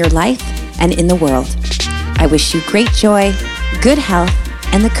in your life and in the world. I wish you great joy, good health,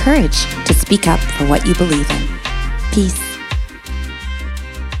 and the courage to speak up for what you believe in. Peace.